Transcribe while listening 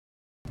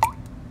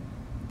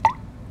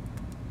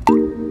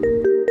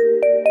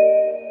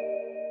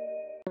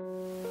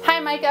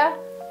Micah.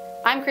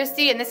 I'm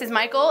Christy and this is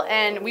Michael,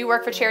 and we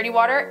work for Charity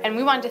Water, and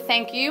we wanted to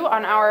thank you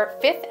on our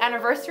 5th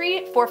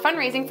anniversary for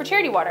fundraising for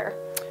Charity Water.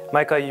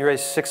 Micah, you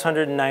raised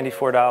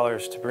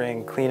 $694 to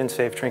bring clean and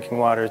safe drinking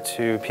water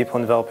to people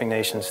in developing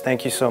nations.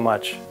 Thank you so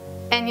much.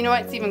 And you know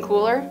what's even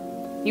cooler?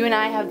 You and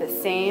I have the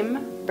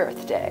same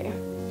birthday.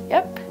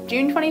 Yep,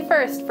 June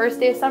 21st, first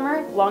day of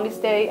summer,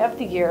 longest day of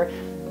the year.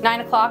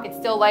 9 o'clock, it's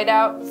still light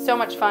out, so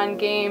much fun,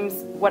 games,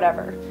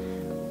 whatever.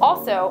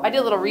 Also, I did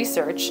a little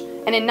research,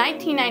 and in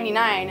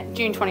 1999,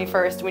 June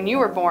 21st, when you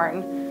were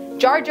born,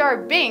 Jar Jar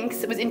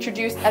Binks was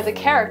introduced as a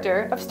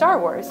character of Star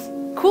Wars.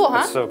 Cool, huh?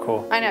 That's so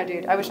cool. I know,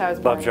 dude. I wish I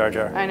was born. Love Jar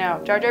Jar. I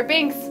know. Jar Jar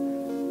Binks.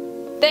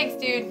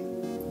 Thanks, dude.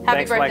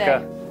 Happy Thanks, birthday.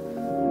 Micah.